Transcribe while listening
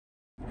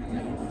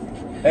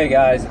Hey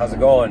guys, how's it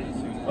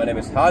going? My name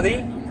is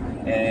Hadi,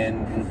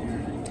 and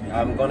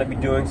I'm gonna be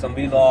doing some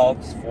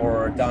vlogs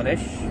for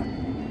Danish,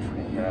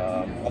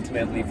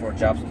 ultimately for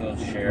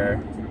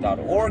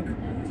jobskillshare.org.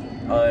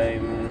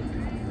 I'm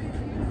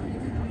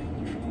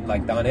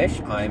like Danish.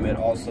 I'm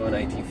also in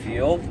IT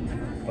field,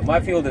 but my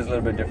field is a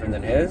little bit different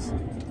than his.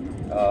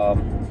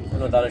 I've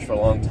known Danish for a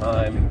long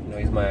time.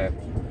 He's my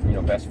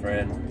best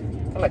friend,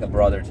 kind of like a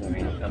brother to me,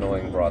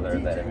 annoying brother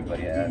that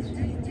everybody has.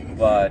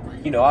 But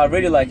I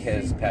really like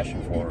his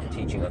passion for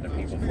teaching other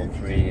people for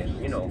free, and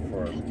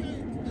for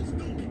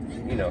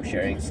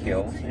sharing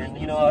skills.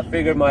 And I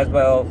figured might as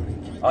well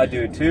I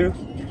do it too,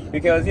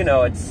 because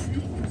it's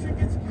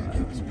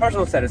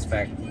personal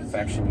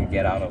satisfaction you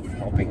get out of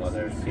helping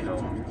others.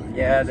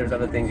 Yeah, there's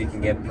other things you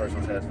can get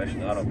personal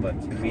satisfaction out of, but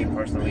to me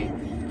personally,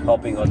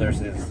 helping others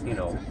is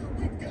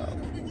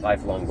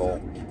lifelong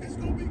goal.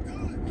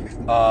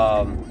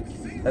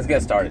 Let's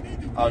get started.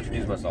 I'll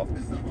introduce myself.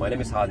 My name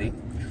is Hadi.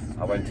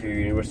 I went to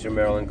University of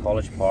Maryland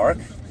College Park.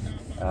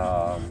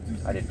 I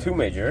did two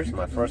majors.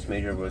 My first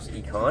major was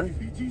econ,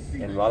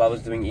 and while I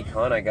was doing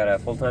econ, I got a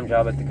full-time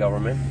job at the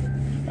government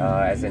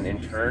as an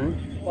intern.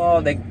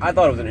 Well, I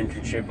thought it was an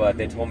internship, but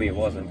they told me it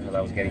wasn't because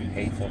I was getting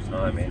paid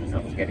full-time, and I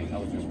was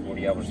doing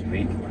 40 hours a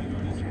week.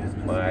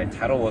 My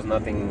title was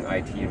nothing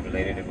IT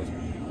related. It was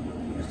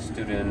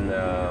student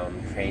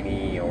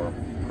trainee or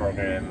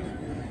program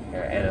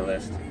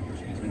analyst.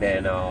 And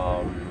then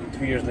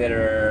 2 years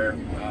later,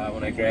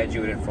 when I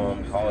graduated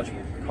from college,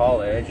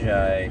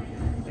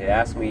 they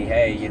asked me,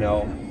 hey,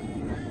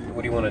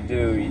 what do you want to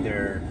do?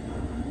 Either,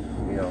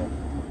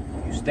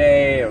 you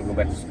stay or go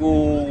back to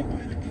school.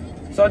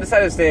 So I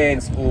decided to stay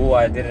in school.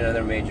 I did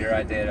another major.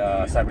 I did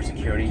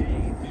cybersecurity,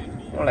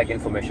 more like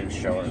information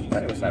assurance,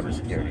 but it was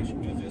cybersecurity.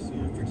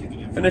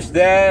 Finished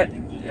that.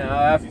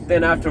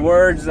 Then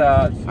afterwards,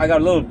 I got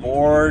a little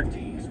bored.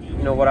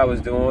 What I was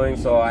doing,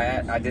 so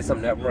I did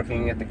some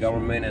networking at the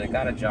government, and I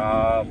got a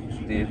job.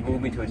 They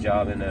moved me to a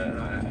job in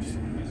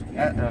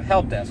a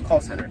help desk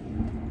call center. It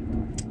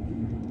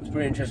was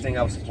pretty interesting.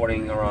 I was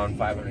supporting around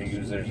 500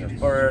 users at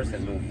first,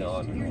 and moved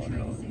on and on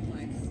and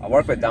on. I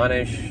worked with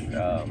Danish.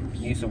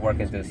 He used to work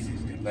at this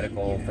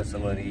medical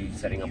facility,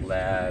 setting up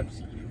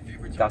labs.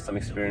 Got some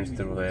experience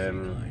through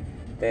him.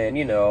 Then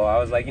I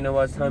was like,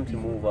 what, it's time to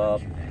move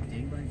up.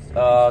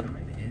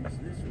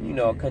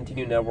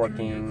 Continue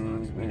networking.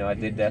 I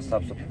did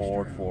desktop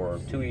support for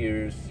 2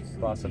 years,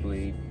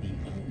 possibly.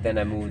 Then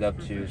I moved up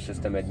to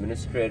system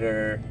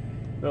administrator,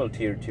 little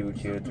tier 2,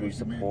 tier 3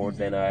 support.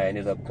 Then I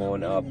ended up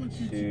going up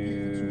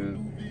to,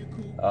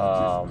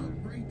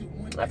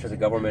 after the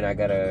government, I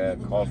got a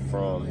call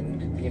from,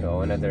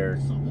 another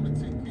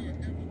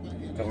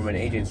government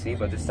agency,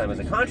 but this time as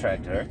a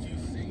contractor.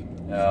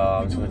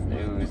 So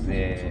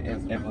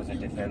it was a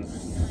defense,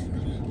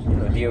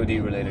 DoD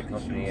related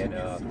company, and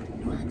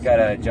got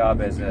a job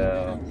as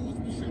a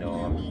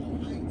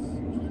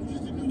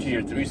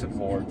tier 3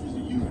 support.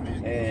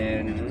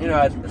 And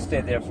I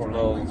stayed there for a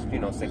little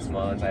 6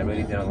 months. I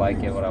really didn't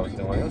like it, what I was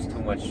doing. It was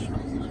too much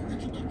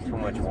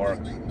work.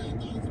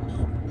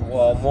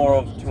 Well, more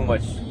of too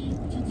much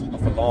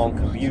of a long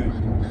commute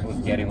was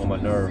getting on my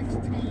nerves.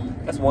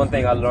 That's one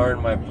thing I learned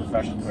in my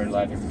professional career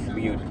life, is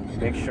commute.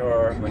 Make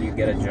sure when you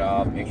get a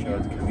job, make sure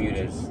the commute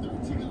is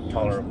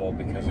tolerable,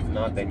 because if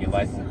not, then your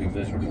life will be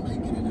miserable.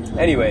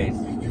 Anyways,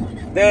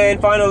 then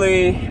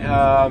finally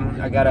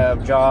I got a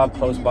job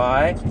close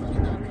by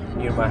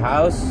near my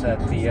house at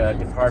the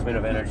Department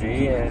of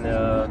Energy, and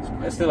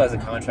still as a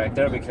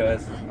contractor,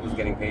 because I was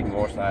getting paid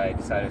more, so I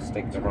decided to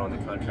stick around the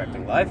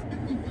contracting life.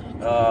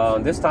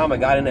 This time I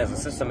got in as a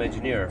system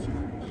engineer.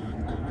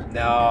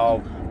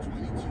 Now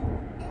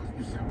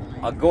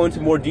I'll go into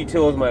more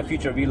details in my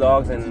future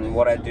vlogs and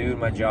what I do in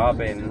my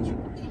job and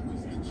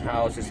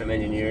how system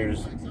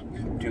engineers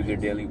do their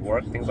daily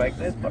work, things like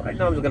this. But right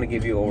now I'm just going to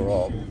give you an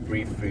overall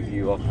brief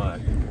review of my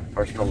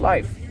personal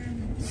life.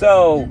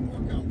 So,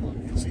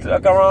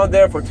 stuck around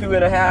there for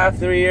 2.5,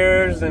 3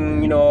 years,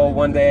 and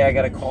one day I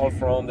got a call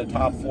from the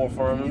top 4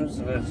 firms,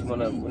 which is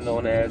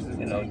known as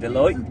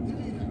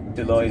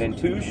Deloitte and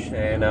Touche,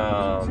 and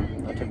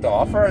I took the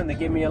offer, and they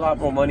gave me a lot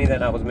more money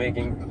than I was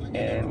making,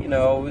 and it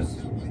was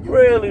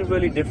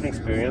really different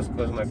experience,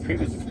 because my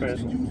previous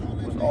experience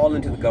was all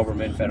into the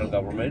government, federal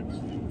government,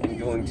 and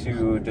going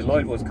to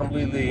Deloitte was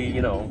completely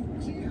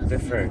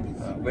different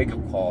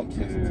wake-up call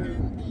to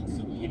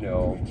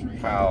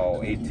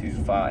how 8 to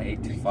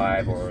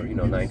 5 or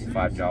 9 to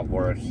 5 job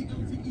works.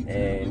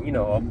 And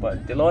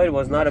but Deloitte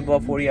was not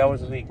above 40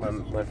 hours a week,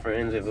 my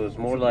friends. It was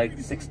more like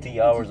 60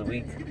 hours a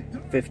week,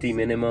 50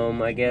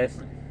 minimum, I guess,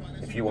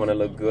 if you want to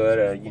look good,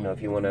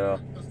 if you want to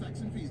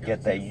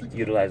get that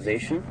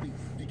utilization.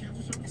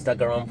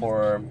 Stuck around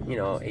for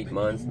 8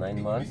 months,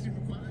 9 months.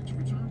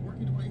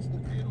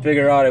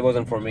 Figure out it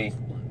wasn't for me,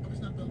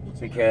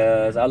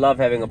 because I love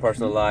having a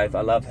personal life.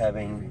 I love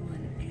having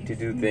to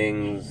do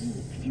things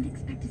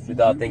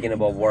without thinking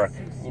about work.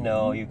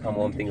 You come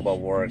home, think about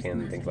work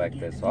and things like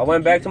this. So I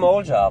went back to my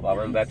old job. I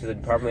went back to the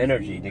Department of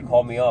Energy. They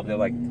called me up. They're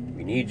like,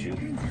 we need you.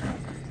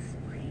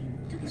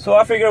 So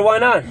I figured, why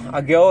not?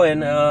 I'll go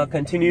and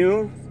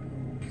continue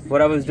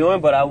what I was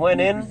doing, but I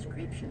went in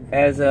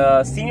as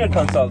a senior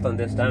consultant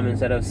this time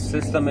instead of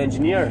system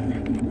engineer.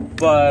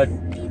 But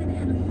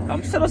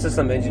I'm still a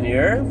system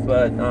engineer,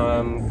 but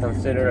I'm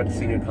considered a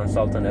senior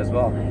consultant as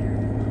well.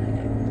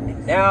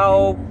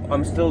 Now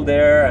I'm still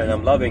there and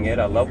I'm loving it.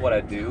 I love what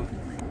I do,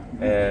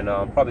 and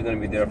I'm probably going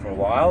to be there for a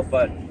while.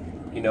 But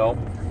you know,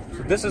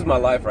 so this is my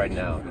life right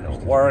now. You know,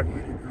 work.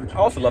 I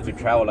also love to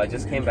travel. I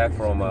just came back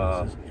from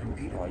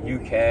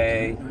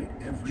UK,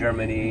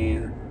 Germany,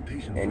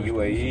 and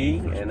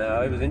UAE, and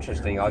it was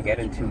interesting. I'll get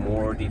into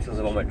more details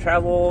about my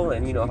travel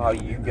and you know how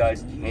you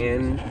guys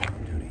can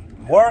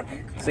work,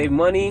 save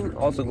money,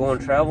 also go and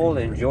travel,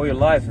 and enjoy your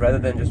life rather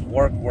than just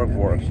work.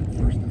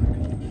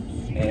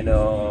 And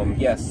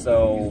yes,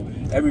 so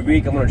every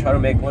week I'm gonna try to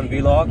make one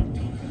vlog.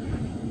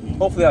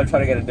 Hopefully I'll try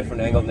to get a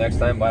different angle next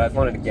time, but I just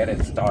wanted to get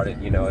it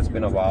started. You know, it's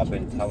been a while. I've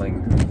been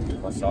telling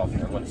myself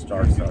I'm gonna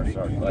start.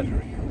 But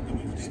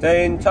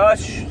stay in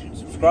touch,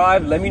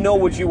 subscribe, let me know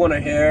what you want to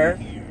hear,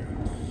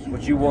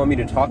 what you want me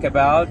to talk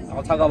about.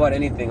 I'll talk about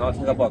anything. I'll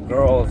talk about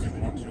girls,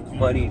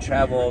 money,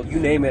 travel, you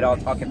name it, I'll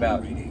talk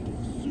about.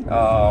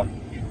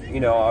 You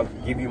know, I'll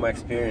give you my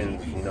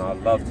experience. You know, I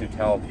love to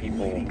tell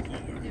people,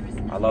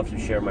 I love to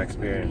share my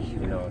experience,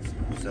 you know.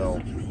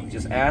 So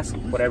just ask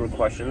whatever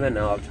question and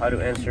I'll try to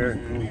answer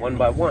one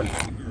by one.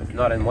 If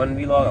not in one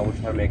vlog, I will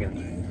try to make it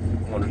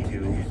one or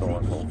two, so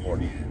on and so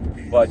forth.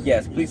 But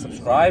yes, please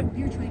subscribe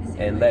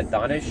and let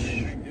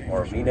Danish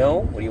or me know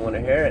what you want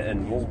to hear,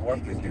 and we'll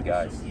work with you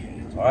guys.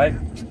 Alright,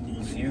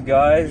 see you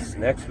guys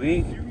next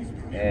week.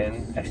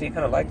 And actually I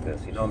kind of like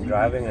this, you know, I'm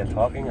driving and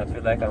talking, I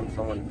feel like I'm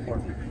someone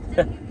important.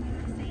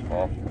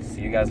 Well,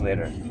 see you guys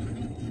later.